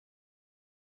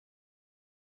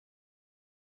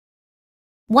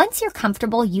Once you're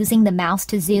comfortable using the mouse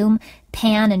to zoom,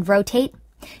 pan, and rotate,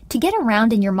 to get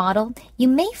around in your model, you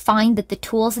may find that the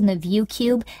tools in the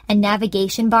Viewcube and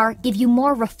Navigation Bar give you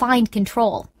more refined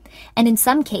control, and in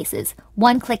some cases,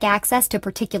 one-click access to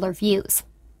particular views.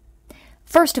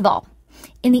 First of all,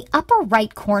 in the upper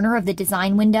right corner of the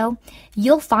design window,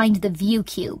 you'll find the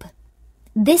Viewcube.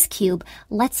 This cube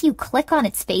lets you click on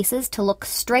its faces to look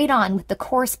straight on with the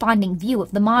corresponding view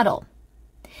of the model.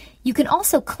 You can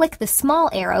also click the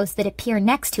small arrows that appear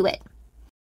next to it,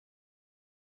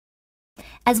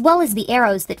 as well as the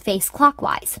arrows that face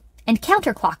clockwise and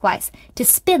counterclockwise to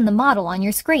spin the model on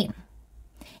your screen.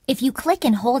 If you click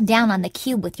and hold down on the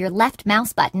cube with your left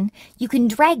mouse button, you can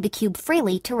drag the cube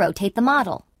freely to rotate the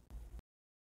model.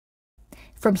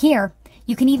 From here,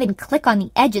 you can even click on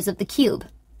the edges of the cube,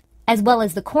 as well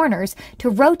as the corners, to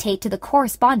rotate to the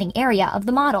corresponding area of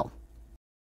the model.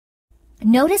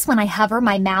 Notice when I hover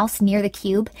my mouse near the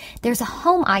cube, there's a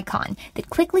home icon that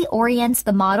quickly orients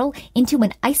the model into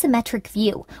an isometric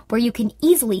view where you can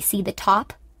easily see the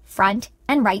top, front,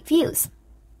 and right views.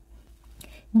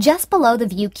 Just below the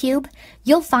Viewcube,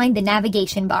 you'll find the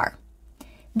Navigation Bar.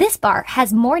 This bar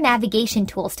has more navigation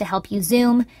tools to help you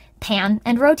zoom, pan,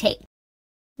 and rotate.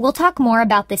 We'll talk more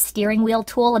about this steering wheel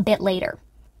tool a bit later.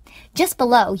 Just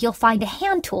below, you'll find a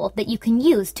hand tool that you can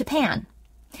use to pan.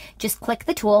 Just click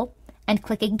the tool and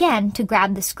click again to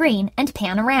grab the screen and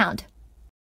pan around.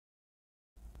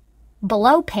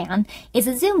 Below Pan is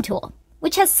a zoom tool,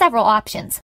 which has several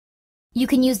options. You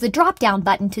can use the drop-down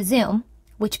button to zoom,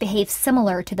 which behaves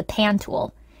similar to the pan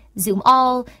tool, zoom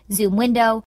all, zoom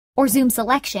window, or zoom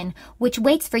selection, which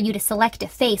waits for you to select a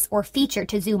face or feature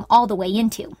to zoom all the way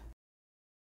into.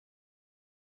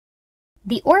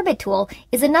 The Orbit tool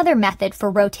is another method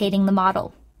for rotating the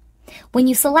model. When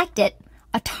you select it,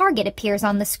 a target appears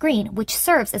on the screen which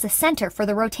serves as a center for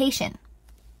the rotation.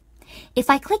 If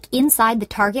I click inside the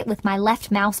target with my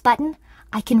left mouse button,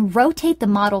 I can rotate the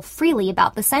model freely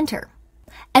about the center.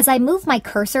 As I move my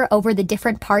cursor over the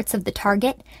different parts of the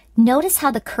target, notice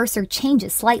how the cursor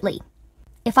changes slightly.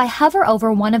 If I hover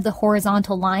over one of the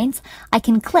horizontal lines, I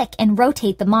can click and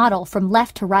rotate the model from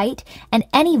left to right, and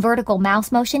any vertical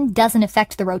mouse motion doesn't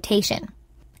affect the rotation.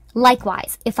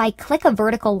 Likewise, if I click a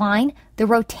vertical line, the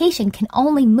rotation can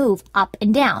only move up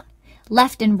and down.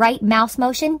 Left and right mouse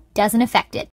motion doesn't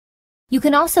affect it. You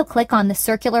can also click on the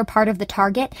circular part of the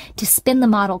target to spin the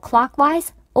model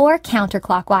clockwise or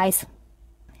counterclockwise.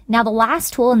 Now the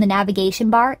last tool in the navigation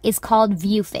bar is called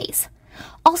View Face,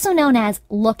 also known as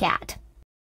Look At.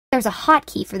 There's a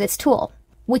hotkey for this tool,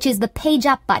 which is the Page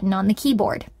Up button on the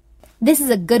keyboard. This is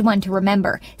a good one to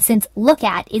remember since Look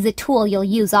At is a tool you'll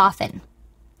use often.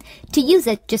 To use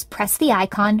it, just press the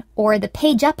icon or the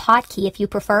Page Up hotkey if you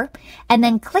prefer, and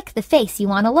then click the face you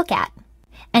want to look at,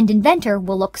 and Inventor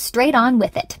will look straight on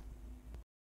with it.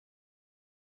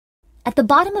 At the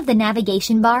bottom of the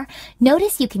navigation bar,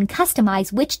 notice you can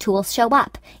customize which tools show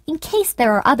up in case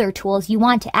there are other tools you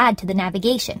want to add to the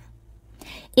navigation.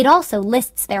 It also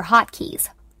lists their hotkeys.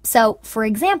 So, for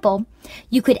example,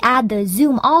 you could add the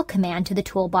Zoom All command to the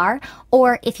toolbar,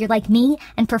 or if you're like me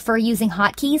and prefer using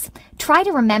hotkeys, try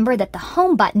to remember that the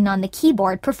Home button on the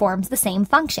keyboard performs the same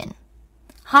function.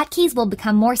 Hotkeys will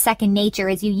become more second nature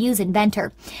as you use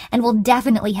Inventor, and will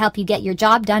definitely help you get your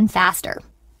job done faster.